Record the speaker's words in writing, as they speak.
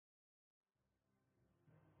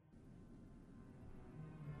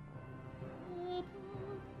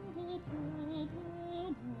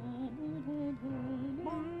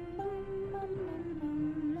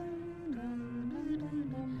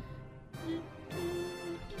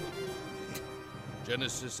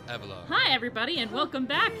Genesis Avalon. Hi, everybody, and welcome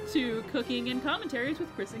back to Cooking and Commentaries with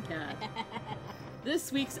Chris and Kat.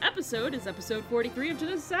 This week's episode is episode 43 of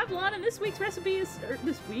Genesis Avalon, and this month's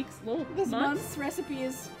recipe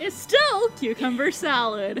is still cucumber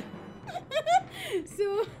salad.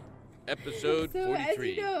 So Episode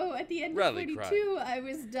 43. as you know, at the end of Rally 42, I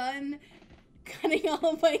was done cutting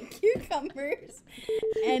all of my cucumbers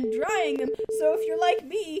and drying them. So if you're like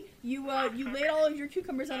me, you laid all of your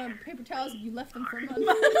cucumbers out on paper towels and you left them for a month.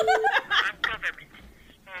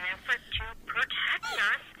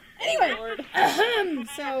 Anyway,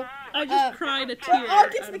 so I just cried a tear. I'll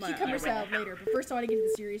get to the cucumber salad later, but first I want to get to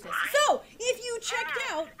the seriousness. So, if you checked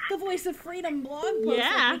out the Voice of Freedom blog post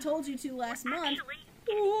like we told you to last month,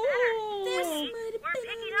 this might have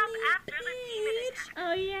been after the page.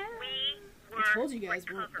 Oh yeah. I told you guys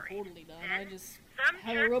weren't totally done. I just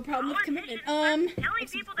have a real problem with commitment.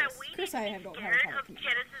 Except Chris, I don't have a problem with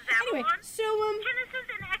commitment. Anyway, so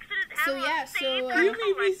You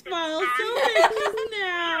made me smile so much just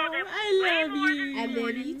now. I love you. I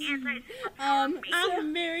love you too. I'll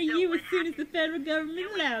marry you as soon as the federal government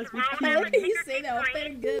allows me I like how to. you say that,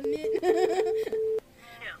 federal government.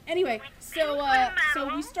 Anyway, so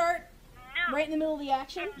we start right in the middle of the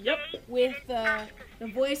action. Yep. With the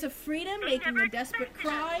Voice of Freedom making a desperate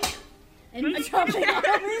cry. And you drop the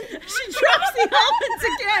almonds. She drops the almonds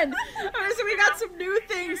again. Alright, so we got some new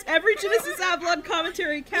things. Every Genesis Avalon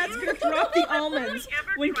commentary, Kat's gonna drop the almonds.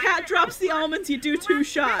 When Kat drops the almonds, you do 2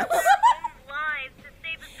 shots.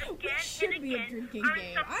 We should be a drinking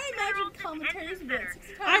game. I imagine commentaries would be like 6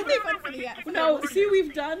 times I think fun for the action. No, see,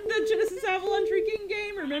 we've done the Genesis Avalon drinking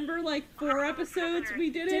game. Remember, like 4 episodes we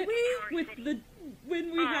did it with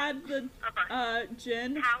when we had the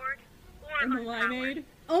gin and the limeade.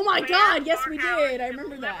 Oh my god, yes we did. I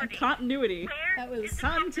remember that. Continuity. That was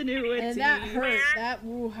Continuity. And that hurt.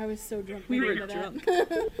 I was so drunk. We were that. drunk. Ben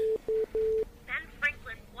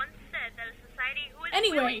Franklin once said that a society who is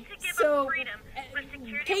Anyway, willing to give so up freedom for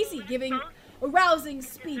security Casey will giving both a rousing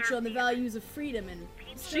speech on the values of freedom and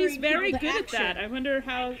She's very good at action. that. I wonder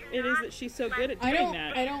how it is that she's so good at doing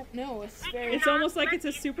that. I don't know. It's very. It's almost like it's a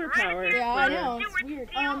superpower. Yeah, I know. It's weird.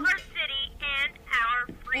 Our city and our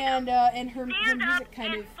freedom. And her music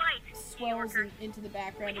kind of swells into the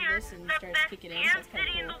background of this and starts kicking in. So that's kind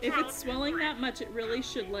of cool. If it's swelling that much, it really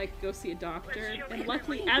should like go see a doctor. And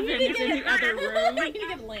luckily, Evan is in the other room. I need to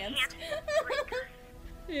get lanced.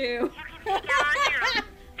 Ew.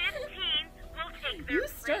 You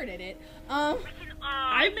started it.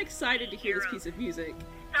 I'm excited to hear this piece of music.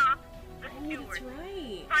 Oh, that's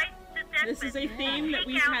right. This is a theme that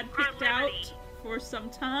we've had picked out for some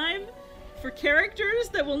time for characters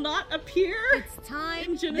that will not appear It's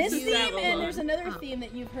time in Genesis This theme, Avalon. and there's another theme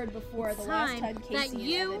that you've heard before. The last time Casey that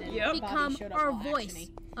you and Evan and Bobby become showed up our all voice actiony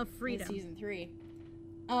of in freedom. season 3.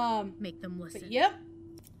 Make them listen. But yep.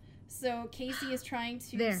 So Casey is trying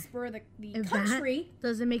to There. spur the If country that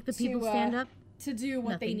doesn't make the people to, stand up, to do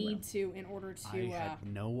what they Nothing need will. to in order to I had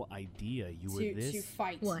no idea you were to this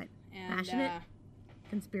fight. What? And, Passionate?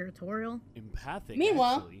 conspiratorial. empathic.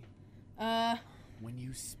 Meanwhile, actually. When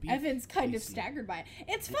you speak, Evan's kind of Casey, staggered by it.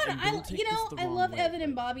 It's And fun. don't take this the I wrong love way, Evan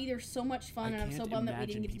and but Bobby. They're so much fun, I and I'm so can't bummed that we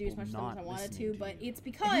didn't imagine get to do as much people fun as I not wanted listening to. to But you. it's And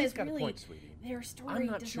he's because got a really point, sweetie. their story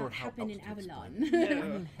not does sure not how happen else in to Avalon.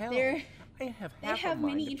 explain. Hell, They're I have they half have a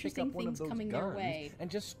mind many to pick interesting up one things of those coming their guns way,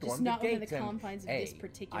 and just storm just the not within the gates and confines of A, this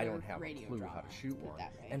particular I don't have radio a clue drama. how to shoot Put it one,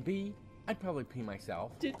 that way. and B, I'd probably pee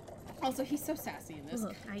myself. Also, he's so sassy in this.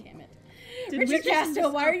 Look, Damn it. Did we Richard just-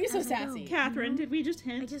 Castile, why are you so I don't know. sassy? Catherine, did we just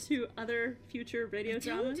hint just- to other future radio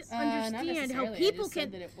don't dramas? Not understand how necessarily. people I just said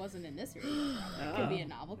can. that it wasn't in this radio drama. Could be a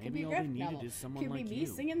novel, could Maybe be a all they graphic needed novel, is someone could be like me you.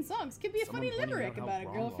 singing songs, could be a Someone funny pointing limerick out how about a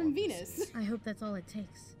girl wrong from all this Venus. is. I hope that's all it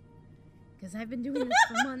takes. Because I've been doing this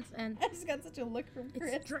for months, and I just got such a look from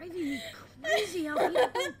Chris. it's driving me crazy how people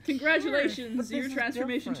don't Congratulations, But your this is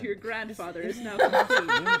transformation to different. your grandfather is now This complete. isn't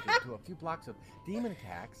limited to a few blocks of demon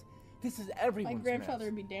attacks. This is My everyone's grandfather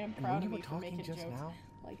would mess. be damn And proud when of you me were for talking making just jokes now,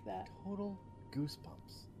 like that. total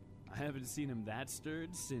goosebumps. I haven't seen him that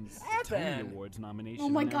stirred since the Evan! Tony Awards nomination. Oh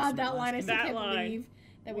my god, announcement that last line, I week. still That can't line. believe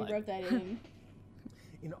that we What? wrote that in.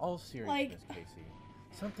 In all seriousness, Casey,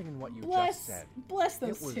 something in what you just Bless, said, bless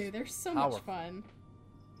those It was two. They're so much powerful. fun.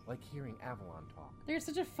 like hearing Avalon talk. They're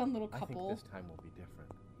such a fun little I couple. think this time will be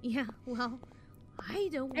different. Yeah, well, I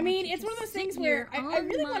don't. I mean, want it's to one of those just things sit where here I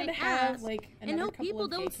really on wanted to my have ass like and another hope couple people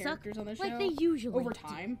of gay don't suck characters on the show like they usually over do.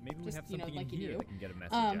 time. Maybe we just have you know, something like in you here do. that can get a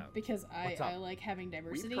message out. Because I What's up? like having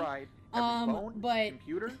diversity. We've tried every phone, but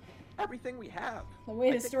computer, everything we have. the way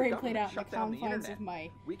I the think story the played out in the government shut down the confines internet. of my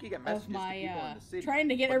We could get messages to people in the city, trying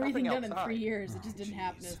to get but everything nothing done in outside. 3 years, it just didn't jeez.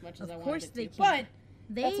 happen as much as Of I course wanted they it to. can.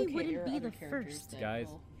 They That's okay, wouldn't there are be other the characters first. that Guys,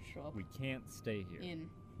 will show up We can't stay here. in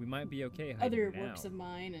We might be okay hiding other now, works of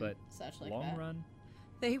mine and but such like long that. run,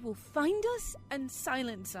 They will find us and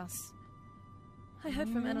silence us. I heard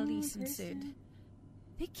from Annalise and Sid.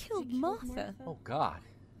 They killed Martha. Oh God.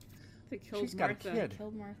 They killed She's got a Martha. kid.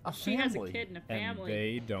 Killed Martha. A She has a family. kid and a and family.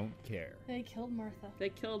 they don't care. They killed Martha. They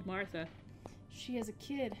killed Martha She has a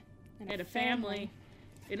kid and and a family.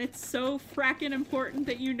 And it's so fracking important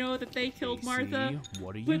that you know that they killed Martha,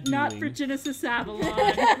 What are you but doing? not for Genesis Avalon.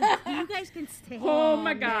 You guys can stay. Oh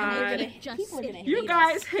my Man, God. they're gonna- Just people are sit gonna here. You hate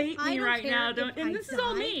guys us. hate I me don't right care now, if don't? And I this is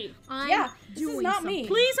all die. me. I'm Yeah, this is doing not something. me.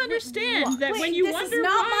 Please understand that when you this wonder is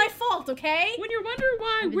not why, my fault, okay? when you wonder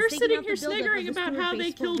why I've been we're thinking sitting out here the buildup sniggering of the about Stewart how base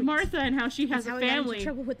they for killed weeks. Martha and how she has That's a how I got into family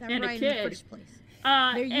trouble with that and a riot in the kid. first place. They're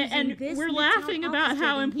And using this we're midtown laughing about office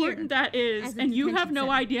how building important here that is, as a and you have detention no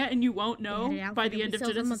center. idea, and you won't They had know it by out the for end of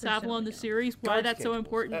themselves a Genesis month or so Avalon, the ago. series, why Guard that's so schedules.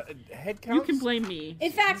 important. Head You counts? can blame me.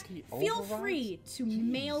 In fact, Sneaky feel overrides? free to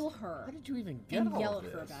mail her How did you even get and all yell of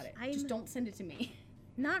at her this? about it. I'm Just don't send it to me.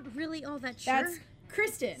 Not really all that sure. That's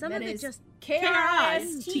Kristen. Some that of it is just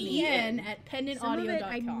KRISTEN at Some of it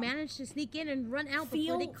I pendantaudio.com. managed to sneak in and run out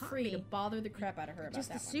Feel before they caught free to me. bother the crap out of her about Just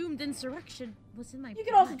that one. assumed insurrection was in my You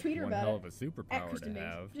can also blood. tweet her One about hell it. of a At superpower Kristen to Bays.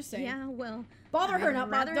 have. Just saying. Yeah, well. Bother her, I'd not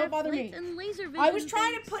rather don't have bother me. flight and laser vision I was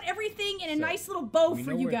trying to things. put everything in a So, nice little bow we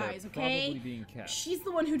for know you where they're guys, okay? probably being kept. She's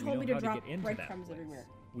the one who We told me know to how drop get into that breadcrumbs place. everywhere.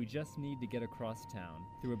 We just need to get across town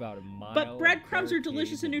through about a mile. But of breadcrumbs are barricades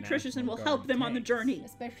delicious and nutritious and National will help Guard them on the tanks. journey.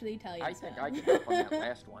 Especially Italian I think style. I can help on that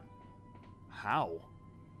last one. How?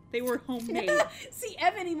 They were homemade. See,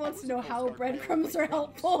 Evan, he wants to know how breadcrumbs are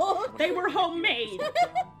helpful. They were homemade.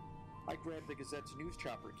 I grabbed the Gazette's news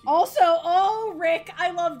chopper key. Also, oh, Rick,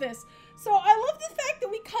 I love this. So I love the fact that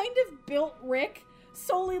we kind of built Rick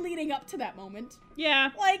solely leading up to that moment. Yeah.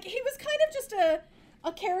 Like, he was kind of just a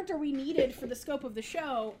character we needed for the scope of the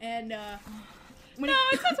show, and, when No,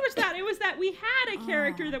 it's not so much that. It was that we had a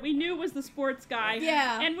character that we knew was the sports guy.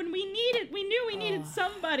 Yeah. And when we knew we needed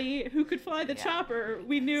somebody who could fly the chopper,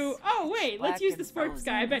 we knew, oh, wait, let's use the sports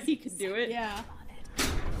guy. I bet he could do it. Yeah.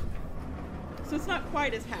 So it's not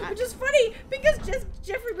quite as hack. Which is funny, because just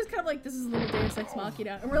Jeffrey was kind of like, this is a little Deus Ex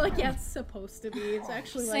Machina. And we're like, yeah, it's supposed to be. It's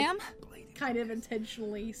actually, like, Sam? kind of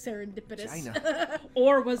intentionally serendipitous. China.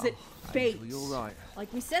 Or was it fate? You're right.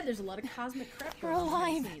 Like we said, there's a lot of cosmic crap You're going on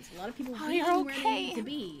behind alive. the scenes. A lot of people Oh, being you're where they okay. need to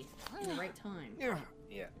be at the right time.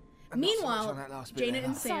 Yeah. Meanwhile, Jaina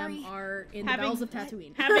and Sorry. Sam are in the Having- bowels of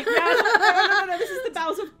Tatooine. Having no, this is the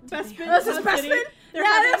bowels of Bespin. This is I'm kidding. Bespin? They're Yeah,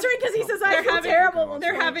 having- that's right, because he says, I they're feel having- terrible.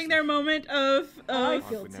 They're having their moment of I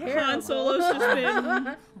feel Han terrible. Han Solo's just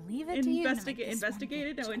been Leave it to you to make this one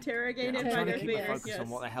investigated, no, interrogated I'm by trying to Darth keep my Vader. focus Yes. on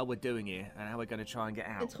what the hell we're doing here and how we're going to try and get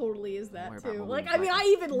out. It totally is that, Worry about too. my Like, wounds I mean, later.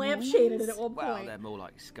 I even lampshaded it at one Well, point. they're more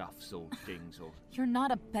like scuffs or dings or... You're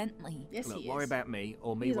not a Bentley. Yes, Look, he worry is. about me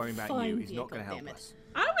or me He's a worrying about fine you is not going to vehicle, help damn it. us.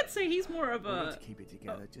 I would say he's more of We need a to keep it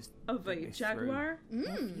together. Just of a think this through. Jaguar.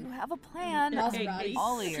 You have a plan. Maserati.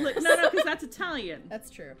 All ears. No, because that's Italian. That's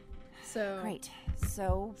true. So, Great.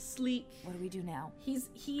 So, Sleek. what do we do now? he's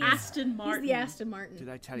Aston Martin. He's the Aston Martin. Did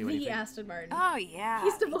I tell you the anything? Aston Martin. Oh, yeah.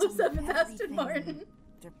 He's the they most told me seventh Aston everything. Martin.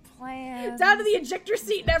 Their plans. Down to the ejector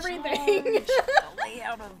seat and everything. the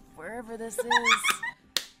layout of wherever this is.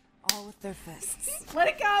 All with their fists. Let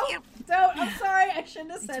it go. Don't. I'm sorry. I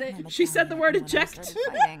shouldn't have said it. She said the word When I eject. started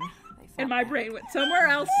fighting, they And fought my back. brain went somewhere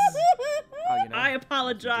else. Oh, you know, I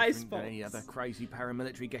apologize, different than any folks. other crazy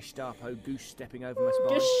paramilitary Gestapo goose stepping over my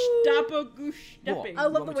spine. Gestapo goose stepping. I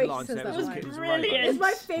love You want the me way to he line says set that us as line. kittens or Brilliant. robots? It's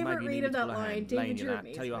my Or favorite maybe you read need of to that pull a line. hand, David, laying in you're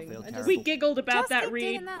that, tell you I amazing. feel I just- terrible. We giggled about Just that keep read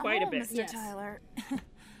digging that quite a hole, bit. Mr. Yes. Tyler.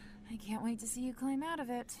 I can't wait to see you climb out of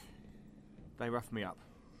it. They roughed me up.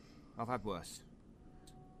 I've had worse.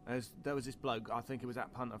 There was this bloke, I think it was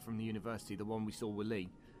that punter from the university, the one we saw with Lee.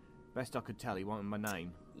 Best I could tell, he wanted my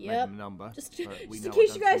name. Yep. Maybe my number. Just but we in know I case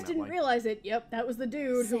don't you guys swing that didn't way. realize it, yep, that was the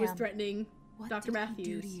dude who was Sam, threatening what Dr. did he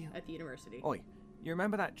do Matthews to you? at the university. Oi, you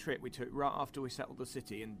remember that trip we took right after we settled the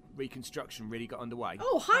city and reconstruction really got underway?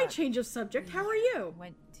 Oh, hi, change of subject. How are you?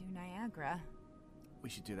 Went to Niagara. We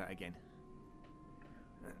should do that again.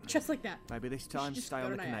 Just like that. Maybe this should time just stay go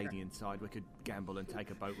on to the Niagara. Canadian side. We could gamble and take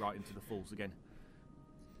a boat right into the falls again.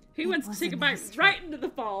 He wants to take a bite right into the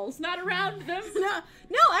falls, not around them.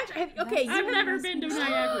 No, actually, okay. I've you- never been to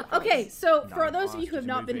Niagara Falls. Okay, so No, for those I'll of you who have ask you to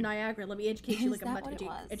not move been to in. Niagara, let me educate you like Is I'm that about to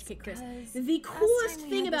what it was? educate Chris. 'Cause The last coolest time we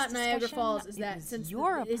thing had about this Niagara discussion, Falls is it that was since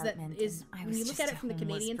your is that apartment, is and I when was you look just at it from the a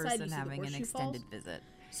homeless Canadian side, person you see the having an horseshoe falls. extended visit.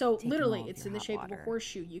 So taking literally, all of it's your in the hot shape of a water.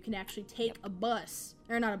 horseshoe. You can actually take a bus,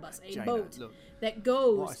 or not a bus, a Jaina, boat look, that what I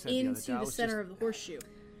goes said the other day, into I the was center just- of the horseshoe.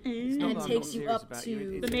 It's not and that I'm takes not you serious up about you,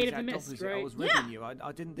 to it's The Maid of exact the Mist, opposite. I right? was ribbing you. I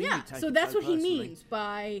didn't think you'd take so it that's what he personally. means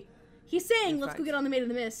by he's saying, let's go fact, get on the Maid of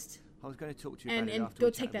the Mist. I was going to talk to you And about it go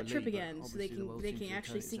afterwards take at that the trip Lee, but again, so they obviously the world can seems to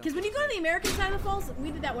actually have see. turned Because when you itself go to the American side of the falls,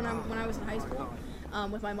 we did that when I was in high school. Right.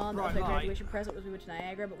 With my mom, that was my graduation present. Was we went to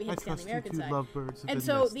Niagara, but we had to stay on the American side. And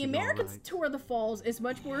so the American tour of the falls is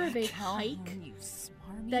much more of a hike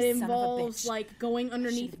that involves like going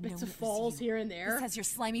underneath bits of falls here and there. This has your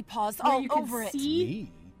slimy paws where all you can over it.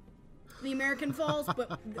 see the American falls,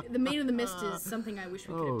 but the Maid of the Mist is something I wish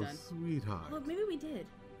we could have done. Sweetheart. Look, maybe we did.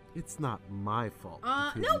 It's not my fault.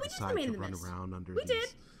 No, we did the Maid of the run Mist. around under We did.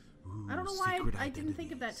 these, I don't know why I didn't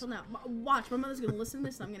think of that till now. Watch, my mother's gonna listen to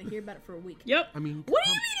this, and I'm gonna hear about it for a week. Yep. I mean, What do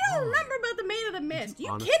you mean you don't remember about the Maid of the Mist? You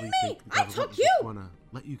honestly kidding me? think the I government took just you. wanna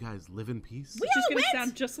let you guys live in peace? We She's all gonna went.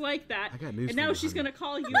 sound just like that. I got news And for now you, she's honey. gonna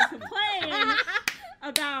call you and complain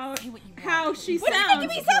about how she What sounds. are you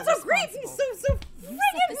making me sound so great and so You set friggin'?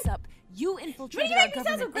 this up. You infiltrated What do you our make me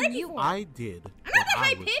sound so government great and you... before? I did I'm not what that I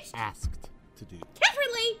was high-pitched. asked to do.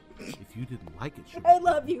 Kathryn Lee. If you didn't like it, I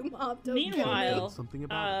love you, Mom. Don't Meanwhile, something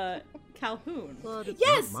about it. Calhoun. But it's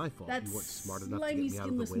Yes, not my fault. that's You weren't smart enough to slimy, get me out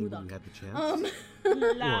of the skinless way when Mudok. you had the chance.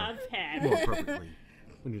 Love More him. appropriately,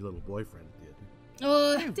 when your little boyfriend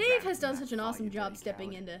did. Dave has done such an awesome job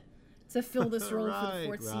stepping in to fill this role for the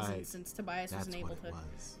fourth season Right. since Tobias That's wasn't able what it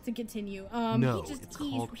was. to continue. No, he it's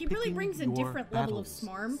called he really picking brings a your different level of battles,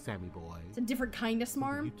 smarm. Sammy boy. It's a different kind of Something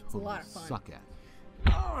smarm. you It's a lot of totally fun. Suck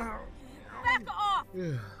at. Back off!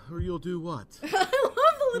 Yeah, or you'll do what? I love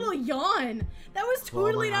the little yawn. That was Claw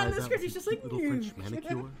totally my not in eyes the out script. with He's just a like, little French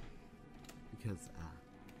manicure. Because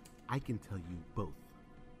I can tell you both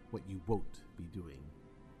what you won't be doing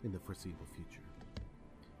in the foreseeable future.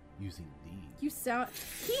 Using these. You sound.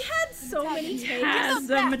 He had so many takes. Has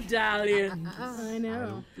the medallion. I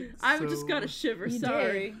know. I've just got a shiver. You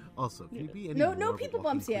Sorry. did. Also, can you be any No more of a people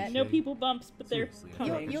walking bumps yet. No cliche? people bumps, but they're Seriously, I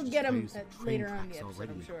coming. could You'll just get tell 'em you some at- train later on in tracks the episode,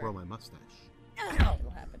 already I'm to sure. Twirl my mustache.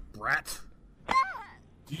 It'll happen. Brat!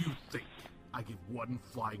 Do you think I give one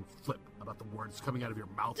flying flip about the words coming out of your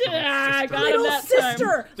mouth? I got him Little that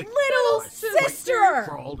sister! Think Little sister!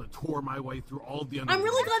 Crawled and tore my way through all the I'm really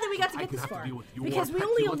underworld glad that we got so to I get could this have to far deal with your because we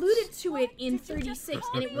only petulance. alluded to it in 36,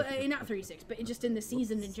 and it was not 36, but just in the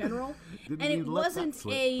season in general, Didn't and mean it to let that wasn't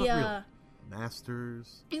slip, a. but really.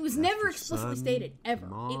 Masters. It was Master's never explicitly son, stated ever.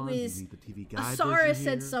 Mom, It you was need the TV guide Asara version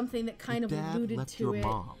said here. something that kind Your of dad alluded left to your it,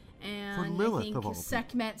 mom. For and Lilith, I think of all people.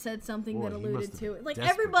 Sekhmet said something Boy, that he alluded must have to been it. Like desperate to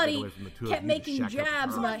get everybody away from the two of kept you to making shack up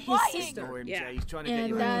jabs her. about his Lying. sister, Ignore him, Yeah. Jay. He's trying to get and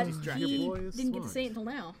you that distracted. he Boy is didn't get to smart. say it until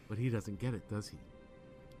now. But he doesn't get it, does he?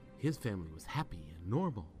 His family was happy and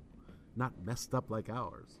normal, not messed up like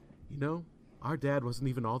ours. You know, our dad wasn't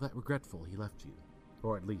even all that regretful he left you.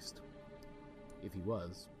 Or at least, if he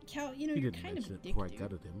was, Cal, you know, he you're didn't kind of mention a it dick, before I dude.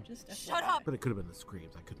 gutted him. Just Shut FYI. up! But it could have been the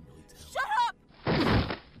screams. I couldn't really tell. Shut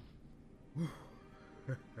up!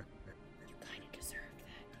 You kind of deserve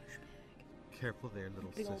that, douchebag. Careful there,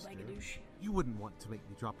 little Big old sister. bag of douche. You wouldn't want to make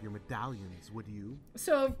me drop your medallions, would you?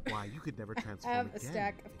 So Why, you could never I transform have a again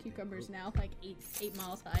stack if of you get cucumbers hooked. now, like 8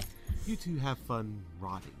 miles high. You two have fun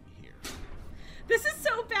rotting here. This is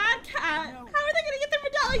so bad, Kat. How are they gonna get their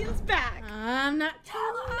medallions back? I'm not telling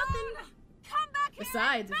you nothing. Come back here!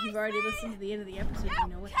 Besides, if you've already listened to the end of the episode, you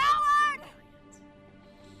know what Coward! happens.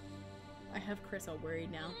 I have Chris all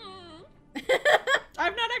worried now.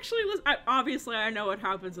 I've not actually listened. Obviously, I know what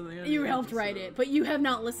happens in the end. You of the helped episode. write it, but you have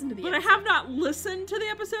not listened to the But episode. I have not listened to the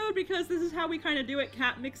episode because this is how we kind of do it.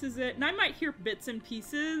 Kat mixes it, and I might hear bits and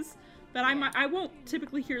pieces, but I won't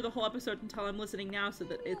typically hear the whole episode until I'm listening now, so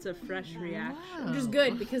that it's a fresh reaction. Which is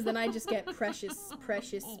good, because then I just get precious,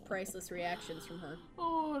 priceless reactions from her.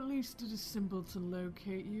 Oh, at least it is simple to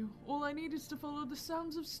locate you. All I need is to follow the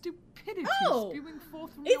sounds of stupidity Oh, spewing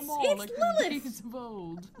forth from it's- your maw it's like Lilith. the days of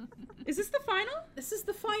old. Is this the final? This is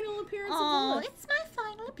the final appearance Oh, of Lilith. it's my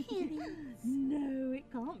final appearance. No, it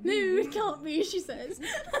can't No, it can't be, she says.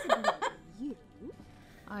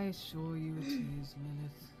 I assure you it is,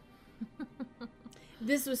 Lilith.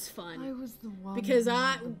 This was fun. I was the one Because who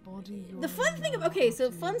I- made the body the your fun thing of- own okay, so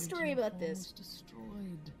after fun the story original about this. was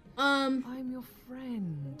destroyed. I'm your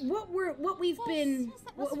friend. What we've been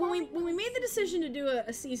when we made the decision to do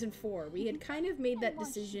a season 4, we had kind of made that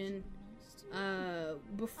decision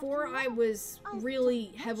before I was really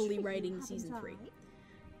heavily writing season 3.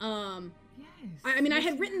 I mean, I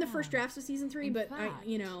had written the first drafts of season 3, but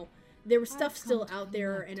there was stuff still out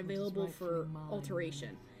there and available for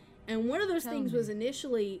alteration. And one of those things was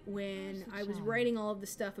initially when I was writing all of the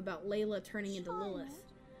stuff about Layla turning into Lilith.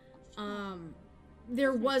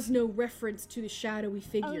 There was no reference to the shadowy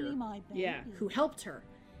figure Yeah. who helped her.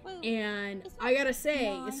 And I gotta say,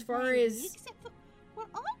 as far as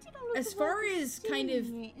as far as kind of,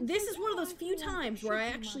 this is one of those few times where I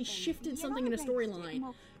actually shifted something in a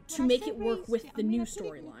storyline to make it work with the new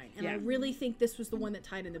storyline, and I really think this was the one that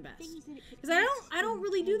tied in the best. Because I don't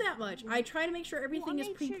really do that much. I try to make sure everything is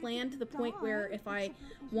pre-planned to the point where if I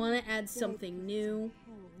want to add something new,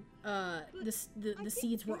 the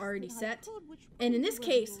seeds were already set. And in this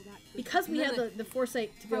case, because we had the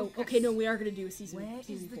foresight to go, okay, no, we are going to do a season 4,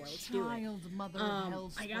 let's do it.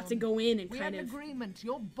 I got to go in and kind of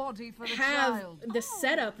have the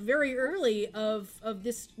setup very early of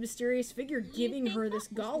this mysterious figure giving her this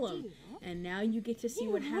golem. And now you get to see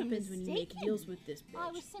what happens when you make deals with this bitch.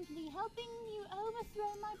 I was simply helping you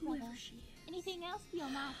overthrow my brother. Anything else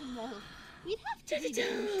beyond that, no. We'd have to be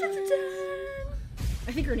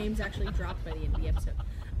I think her name's actually dropped by the end of the episode.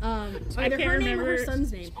 So I either can't her name or remember. her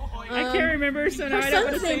son's name. I can't remember, so now I don't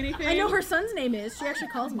want to say anything. I know her son's name is. She actually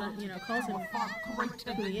calls him, calls him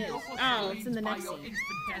who he is. Oh, it's in the next scene.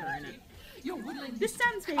 This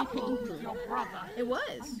sounds very painful. It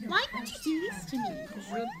was. Why would you do this to me? Because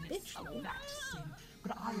you're a bitch.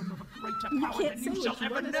 But I am of a greater You power can't than say you shall what you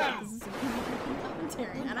ever want to say. know. This is a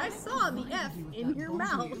commentary, and I saw the F in your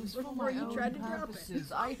mouth before you tried to drop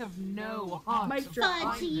it. I have no heart. Mic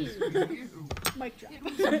drop. to you. Mic drop. If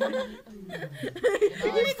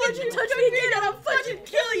you fucking touch me again, I'll fucking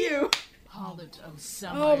kill you! Harlot of Oh, we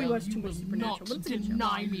Samael, watched too you much will Supernatural, not but it's a good show.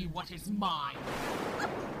 deny me what is mine.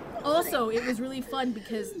 Also, it was really fun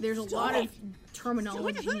because there's a lot of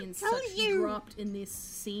terminology and such dropped in this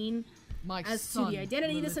scene as to the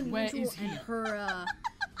identity of this individual and her,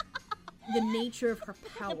 the nature of her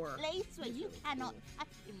power. Place where you cannot touch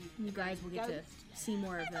him. You guys will get to see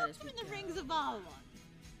more of that as we In the go. rings of Avalon.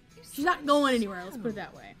 She's not going anywhere, let's put it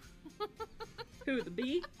that way. Who, the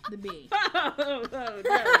bee? The bee. Oh, no.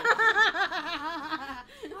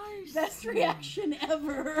 Best reaction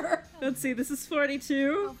ever. Let's see, this is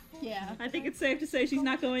 42. Yeah. I think it's safe to say she's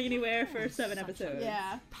not going anywhere for 7 episodes.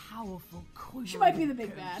 Yeah. Powerful She might be the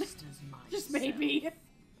big bad. Just maybe.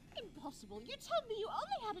 Impossible. You told me you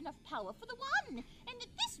only had enough power for the one, and that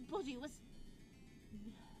this body was...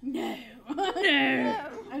 No. No.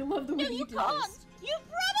 I love the way No, you you did can't. this. You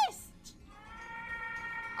promised.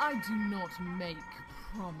 I do not make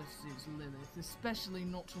promises, Lilith, especially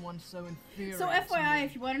not to one so inferior. So FYI,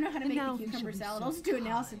 if you want to know how to make now the you cucumber should be salad, so I'll just do it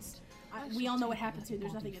now since we all know what happens here.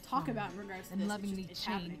 There's nothing to talk about in regards to and this. lovingly It's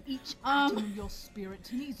chain happening. each atom of your spirit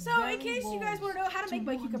to these So in case you guys want to know how to make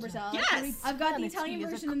my cucumber salad, Yes! I've got the Italian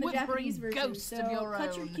version and the Japanese version. Ghost So of your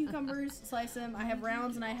cut your own. cucumbers, slice them. I have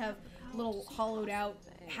rounds and I have little hollowed out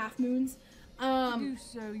half moons.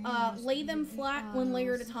 Lay them flat one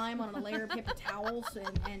layer at a time on a layer of paper towels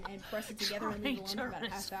and press it together and leave it alone for about a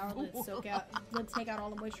half hour. Let it take out all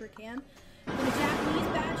the moisture it can. For the Japanese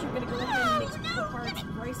batch, you're gonna go ahead and mix 4 parts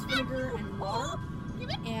rice vinegar and water.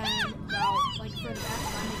 And about like for the batch,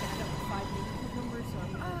 I'm making about 5 baby cucumbers, so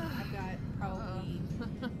I've got probably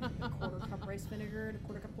a 1/4 cup rice vinegar and a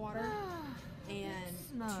 1/4 cup water. And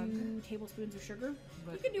 2 tablespoons of sugar.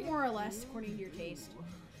 You can do more or less according to your taste.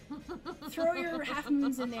 Throw your half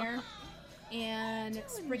moons in there and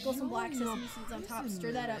sprinkle some black sesame seeds on top.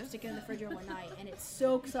 Stir that up, stick it in the fridge overnight, and it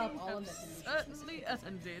soaks up all of it. Certainly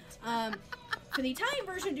earned it. For the Italian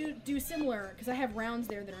version, do similar because I have rounds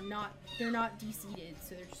there that are not de-seeded,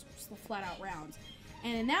 so they're just flat out rounds.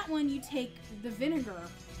 And in that one, you take the vinegar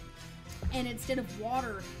and instead of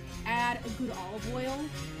water, add a good olive oil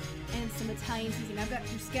and some Italian seasoning. I've got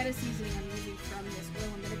bruschetta seasoning I'm using from this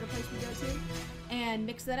oil and vinegar place we go to, and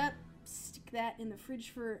mix that up, stick that in the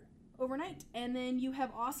fridge for overnight, and then you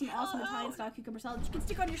have awesome Italian style cucumber salad that you can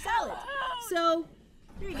stick on your salad. So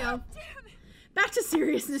there you go. Back to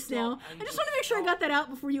seriousness now. I just want to make sure I got that out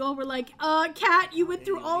before you all were like, Kat, you went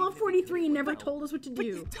through all of 43 and never told us what to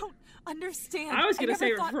do. Don't understand. I was gonna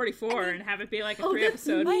say thought, 44 and have it be like a Oh, 3 that's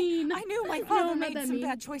episode. mean. I knew my No, father not made that some mean.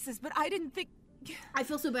 bad choices, but I didn't think. I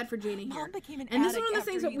feel so bad for Janie here. Mom became an And this is addict one of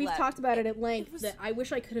the things after that he we've left. talked about it at length, was that I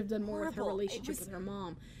wish I could have done more with her horrible. It relationship was with her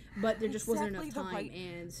mom, but there just wasn't enough exactly the time. right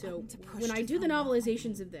And so button to push when I to do the find out.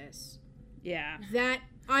 novelizations of this, Yeah. that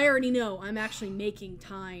I already know I'm actually making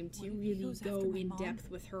time to really goes go after my in mom? depth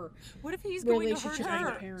with her What if he's going to hurt relationship with her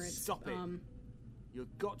her? parents. Stop it.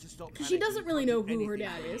 You've got to stop. Because she doesn't really know who her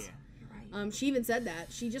dad Anything is. here. She even said that.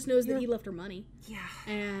 She just knows that he left her money. Yeah.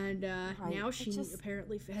 And now she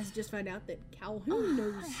apparently has just found out that Calhoun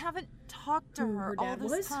knows. I haven't talked to who her her all dad this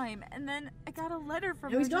was. time, and then I got a letter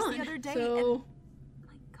from Now her he's just gone. the other day, So, and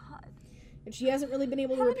my God, and she hasn't really been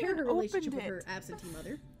able to Haven't repair her even relationship opened with her it. absentee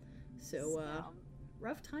mother. So,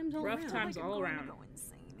 rough times all Rough around. times I'm all going around. to go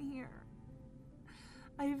insane here.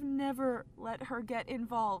 I've never let her get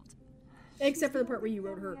involved. Except for the part where you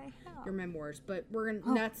wrote your memoirs, but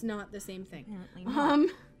that's not the same thing.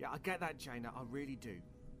 Yeah, I get that, Jaina, I really do.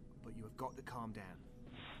 But you have got to calm down.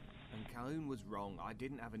 And Calhoun was wrong. I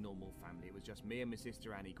didn't have a normal family. It was just me and my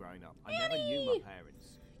sister Annie growing up. I never knew my parents.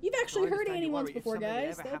 You've actually So I heard understand Annie you're once worried if before, something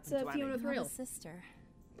guys. ever That's happened to Fiona Annie. Thrill. Sister.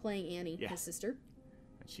 Playing Annie, Yeah. his sister.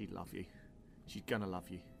 And she'd love you. She's gonna love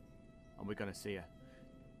you. And we're gonna see her.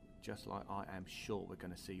 Just like I am sure we're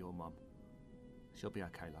gonna see your mum. She'll be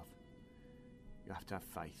okay, love. You have to have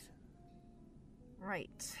faith.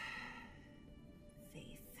 Right.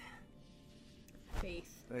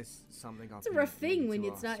 Faith. There's something I've It's a been rough meaning thing when to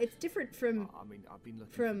it's ask. not. It's different from. I mean, I've been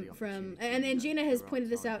looking from for the opportunity and Gina has at the pointed right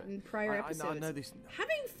this time, out in prior episodes. I know this.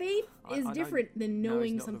 Having faith I is know- different than no, it's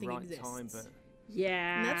knowing not the something right exists. time, but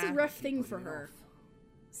Yeah. And that's a rough thing for her.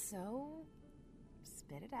 So,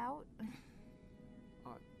 spit it out.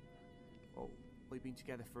 Well, we've been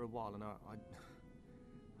together for a while, and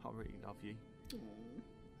I really love you.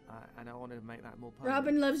 And I want to make that more permanent.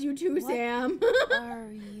 Robin loves you too, Sam.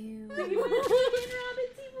 Are you? Robin,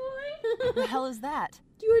 boy. What the hell is that?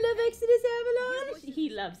 Do you love Exodus Avalon? He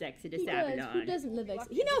loves Exodus He Avalon. does. Who doesn't love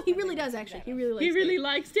Exodus? He really does actually. He really likes. He really Dave.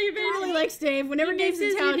 likes David. He really likes Dave. Whenever He Dave's in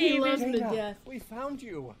misses town, you, he David. loves him to Dana, death. we found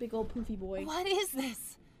you. Big old poofy boy. What is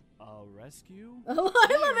this? A rescue? Oh,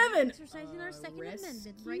 I love Evan. Exercising our Second Amendment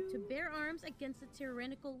right to bear arms against a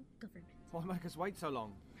tyrannical government. Why make us wait so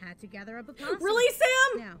long? Had to gather up a posse. Really,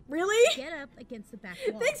 Sam? Now, Really? get up against the back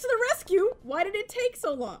wall. Thanks for the rescue. Why did it take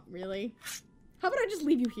so long? Really? How about I just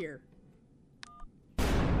leave you here?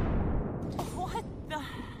 What the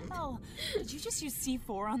hell? Did you just use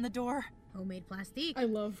C4 on the door? Homemade plastique. I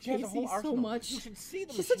love She has a Casey whole so arsenal. much. You should see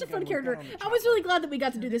the She's such a machine fun gun we character. found on the I was really chopper. glad that we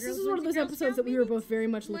got to do this. This is one of those episodes that we were both very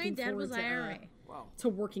much My looking dad forward was IRA. to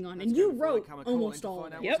working on, Let's and go you before they wrote come and call in almost to all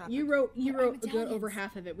of find it. out what's happened. You wrote a good Italians. over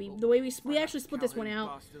half of it. The way we actually split this one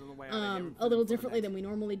out a little differently than we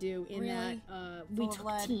normally do in that we Full of took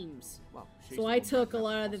lead. teams. Well, she's So the I one took a making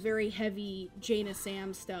lot that of the very heavy Jaina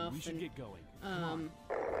Sam stuff We should and get going.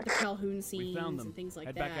 the Calhoun scenes found them. and things like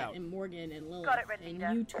Head that, back out. and Morgan and Lilith. Got it, And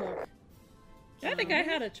Renita. you took. I think I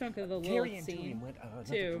had a chunk of the Terry Lilith and scene. Julian went another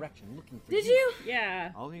too. direction looking for Did you? Yeah.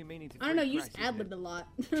 Only meaning to I don't know. freak You just Grace, isn't ad-libbed it? a lot.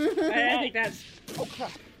 I think that's Oh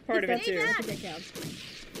crap! part of it I too. think that counts.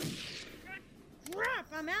 Crap,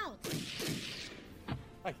 I'm out.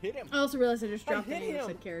 I hit him. I also realized I just I dropped the hit name of him.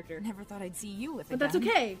 said character. Never thought I'd see you with a But that's gun.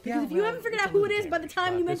 okay, because Yeah, if you well, haven't figured it's out who a it is by the little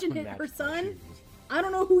time you damage, mentioned but this her one son, matches I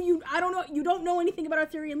don't know who you. I don't know. You don't know anything about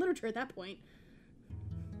Arthurian literature at that point.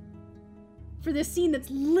 For this scene that's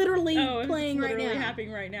literally Oh, playing it's right literally now.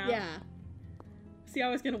 happening right now. Yeah. See, I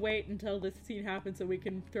was gonna wait until this scene happens so we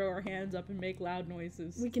can throw our hands up and make loud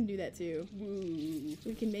noises. We can do that too. Woo.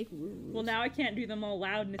 We can make woo. Well, now I can't do them all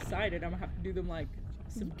loud and excited. I'm gonna have to do them like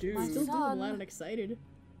subdued. Still do them Son. loud and excited.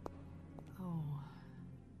 Oh.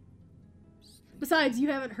 Besides, you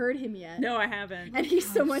haven't heard him yet. No, I haven't. And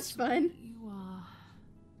he's so much fun. You are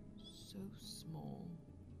so small.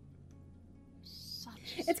 Such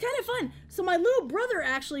a It's kind of fun. So my little brother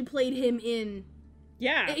actually played him in.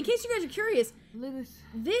 Yeah. In case you guys are curious, Lilith.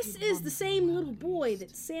 this did is the same wonderful little boy at that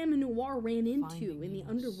least. Sam and Noir ran into Finding in the you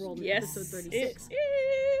underworld in Yes, episode it 36. is.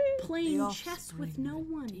 Playing The chess with offspring no of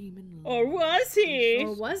one. demon Or lord was he?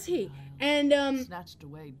 Or was he? And snatched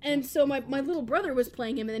away and just so my before little brother was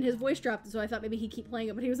playing him, and then his voice dropped, so I thought maybe he'd keep playing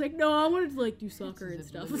it, but he was like, no, I wanted to like do soccer as and if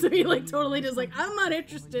stuff. Lilith So he like knew totally you just like, were I'm not born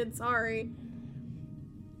interested, you. sorry.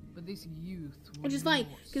 But this youth Which is was fine,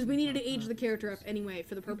 not because we needed to suited age the character up anyway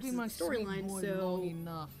for the You've purposes been of my the sweet storyline, boy so long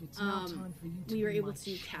enough. It's now time for you to we were be able my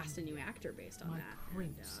to cast a champion, new actor based on my that.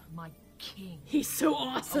 prince, my king. He's so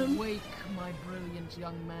awesome. Awake, my brilliant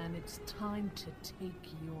young man. It's time to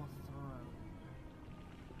take your throne.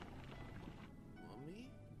 Mommy?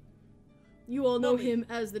 You all know him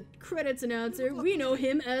as the credits announcer. We know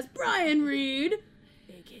him as Brian Reed,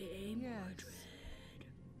 aka Yes.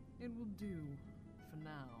 It will do for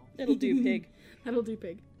now. It'll do, pig. That'll do,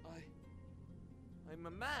 pig. I'm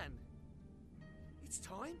a man. It's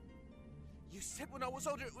time? You said when I was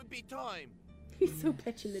older it would be time. He's so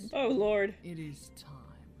petulant. Oh, Lord. It is time.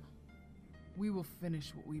 We will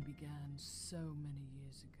finish what we began so many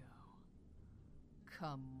years ago.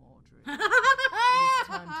 Come, Mordred. It is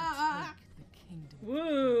time to take the kingdom.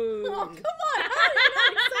 Woo. Oh, come on! How are you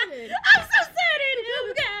not excited? I'm so excited!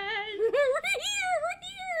 Oh, God. We're here!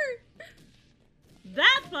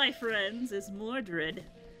 That, my friends, is Mordred,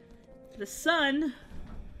 the son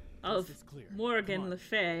of This is clear. Morgan Le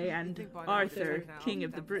Fay You and think by now Arthur, they've taken King out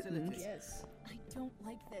of the that Britons. facility? Yes. I don't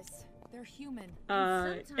like this. They're human.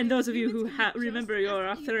 And those of you who remember your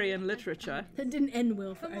Arthurian literature, That didn't end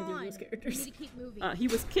well for Come either of on. those We characters. need to keep moving. he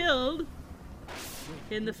was killed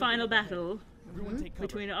in the final battle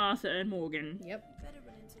between Arthur and Morgan. Yep.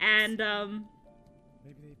 And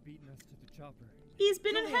Maybe they've beaten us to the chopper. he's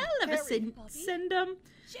been in hell ever since. And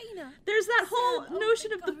Jaina. there's that whole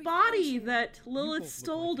notion of the body that Lilith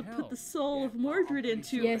stole to put the soul of Mordred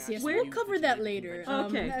into. Yes, we'll cover that later.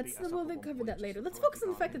 Okay. We'll cover that later. Let's focus on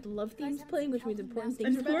the fact that the love theme's playing, which means important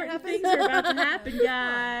things are about to happen. Things are about to happen,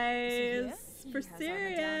 guys. For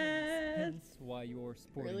serious. Hence why you're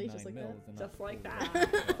sporting Really? 9 Just like mils that? and Just not like 40.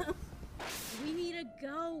 that. We need to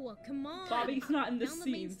go. Come on. Bobby's not in this Down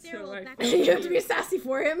the main scene, so stairwell I... back You have to be sassy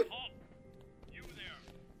for him.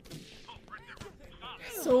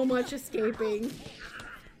 So much escaping.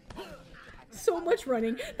 So much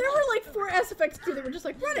running. There were like 4 Ass Effects too. They were just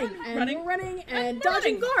like running and Running. running and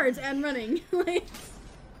dodging guards and running. Like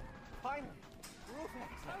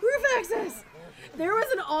roof access. There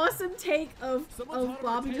was an awesome take of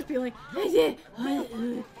Bobby just being like, I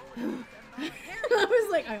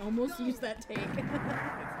was like, I almost used that take. It's no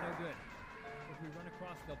good. If we run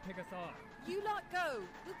across, they'll pick us off. You lot go.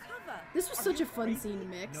 We'll cover. This was such a fun scene to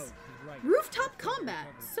mix. No, she's right. Rooftop combat,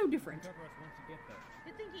 so different. Cover us once you get there.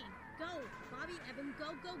 Good thinking. Go. Bobby, Evan,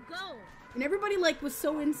 go, go, go. And everybody like was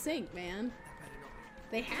so in sync, man.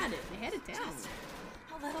 They had it. They had it down.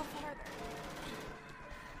 A little farther.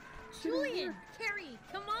 Julian, Carrie,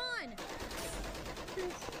 come on.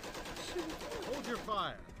 Hold your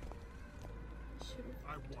fire.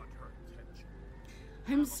 I want her attention.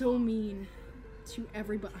 I'm so mean to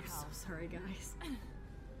everybody. I'm so sorry, guys.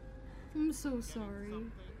 I'm so sorry.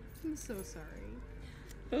 I'm so sorry.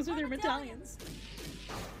 Those are their medallions.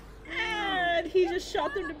 And he just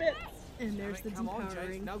shot them to bits. And there's the Come on, Jay.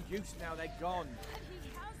 depowering. It's no use now. They're gone.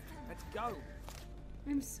 Let's go.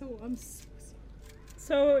 I'm so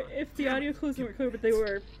So, if the audio clues weren't clear, but they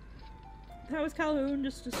were... That was Calhoun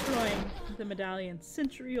just destroying the medallions.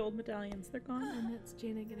 Century-old medallions. They're gone. And that's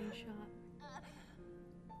Jaina getting shot.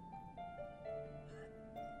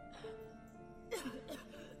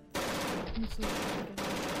 I'm so sorry, guys.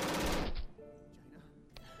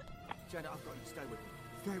 Jaina, I've got you. Stay with me.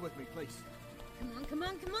 Stay with me, please. Come on, come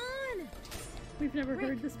on, come on. We've never Rick,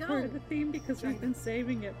 heard this go. part of the theme because we've been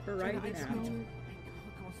saving it for right Jaina, now. Come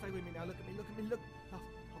on, stay with me now. Look at me, look at me, look. Oh,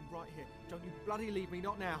 I'm right here. Don't you bloody leave me,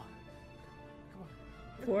 not now. Come on.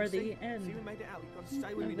 Look For at me, the see? end See, we made it out. You've got to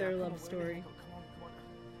stay with me of their now. love Come on, story. Come on, come on.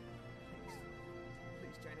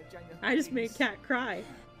 Please, Jaina, Jaina. I just made please. Kat cry.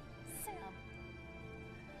 Sam.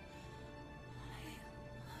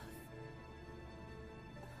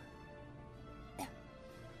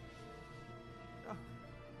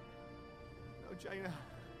 No, Jaina. No,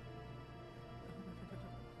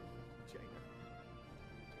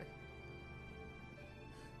 Jaina.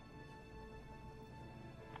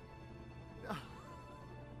 No.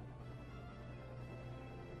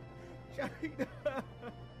 Jaina.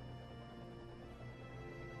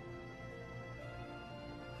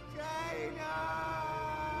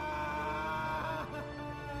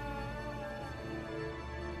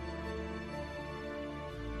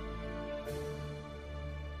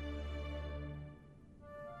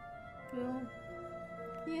 Well,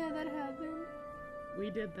 yeah, that happened. We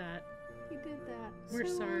did that. We did that. We're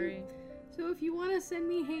So, sorry. So if you want to send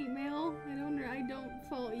me hate mail, I don't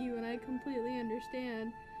fault you, and I completely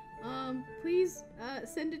understand. Please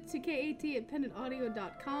send it to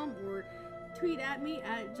kat@pendantaudio.com or tweet at me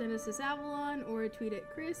at Genesis Avalon or tweet at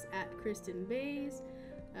Chris at Kristen Bays.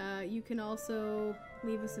 You can also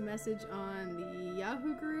leave us a message on the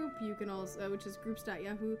Yahoo group. You can also, which is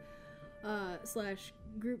groups.yahoo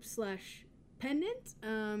 /group/pendant.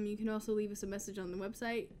 You can also leave us a message on the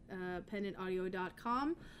website,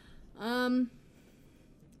 pendantaudio.com.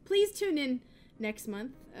 Please tune in next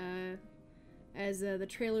month, as the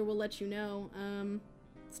trailer will let you know.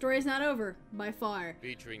 Story's not over, by far.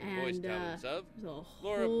 Featuring And, voice talents of there's a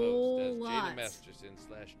Laura whole Post as lot Jaina Masterson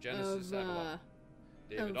 / Genesis of, Avalon.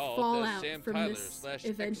 David of Alt fallout as Sam from Tyler this / event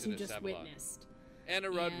you Exodus just Avalon. witnessed. Anna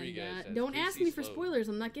Rodriguez And, as don't ask Casey me for Sloan. spoilers,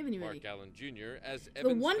 I'm not giving you Mark any. Allen Jr. as The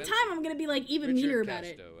Evan one Spencer. time I'm gonna be like even Richard meaner about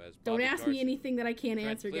it. Casto as Don't Bobby ask me Garson. anything that I can't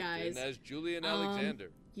Trent answer, Clifton guys. as Julian Alexander.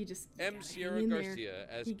 You just M. gotta Sierra hang in there. Garcia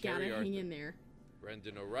as You Carrie gotta Arthur. hang in there.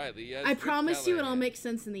 Brendan O'Reilly as I Rick promise you it'll Callahan. make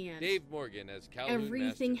sense in the end. Dave Morgan as Calhoun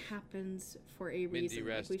Everything Masters. happens for a Mindy reason.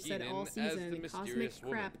 Like we've said all Raskinen as season, the and cosmic mysterious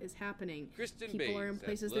crap woman. is happening. Kristen People are in Bays as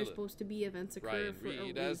places they're Lilith. supposed to be. Events occur Brian for a Reed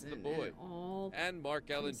reason. as the boy. And it all and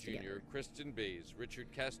Mark Allen comes Jr., together. Kristen Bays,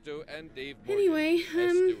 Richard Casto, and Dave Morgan Anyway, as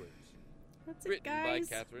stewards. That's it, Written guys.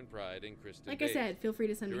 by Kathryn Pryde and Kristen Like Bays. I said, feel free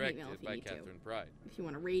to send me hate Directed mail if you by need Kathryn to. Pryde. If you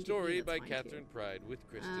want to rage at me, Story that's by fine Kathryn too. Pryde with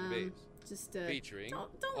Kristen Bays. Just featuring don't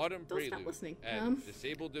Autumn stop Prelude listening. and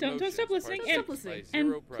Disabled Don't Emotions, stop listening. Part And, 6 by and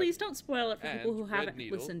Zero please Project, don't spoil it for people who and Red haven't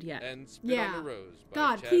Needle listened yet. and Spit on a Rose by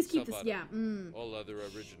God, Chad please keep this. Salvato. Yeah. All other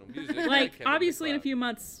original music by Like, Kevin obviously, in a MacLeod. few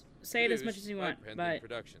months, say it as much Produced as you by want, Pendant but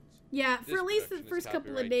Productions. Yeah, This for at least the production is first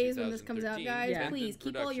couple of copyright days when this comes out, 2013, guys, please Pendant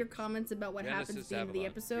keep all your Productions. comments about what happens at Genesis the end of the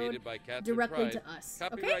Avalon, episode created by Kathryn directly Pryde, to us. Okay?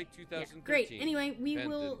 copyright Yeah, 2013, great. Anyway, we Pendant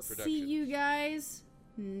will Productions. see you guys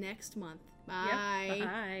next month. Bye. Yep.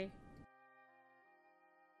 Bye.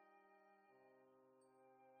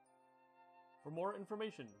 For more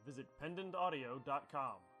information, visit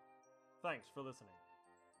pendantaudio.com. Thanks for listening.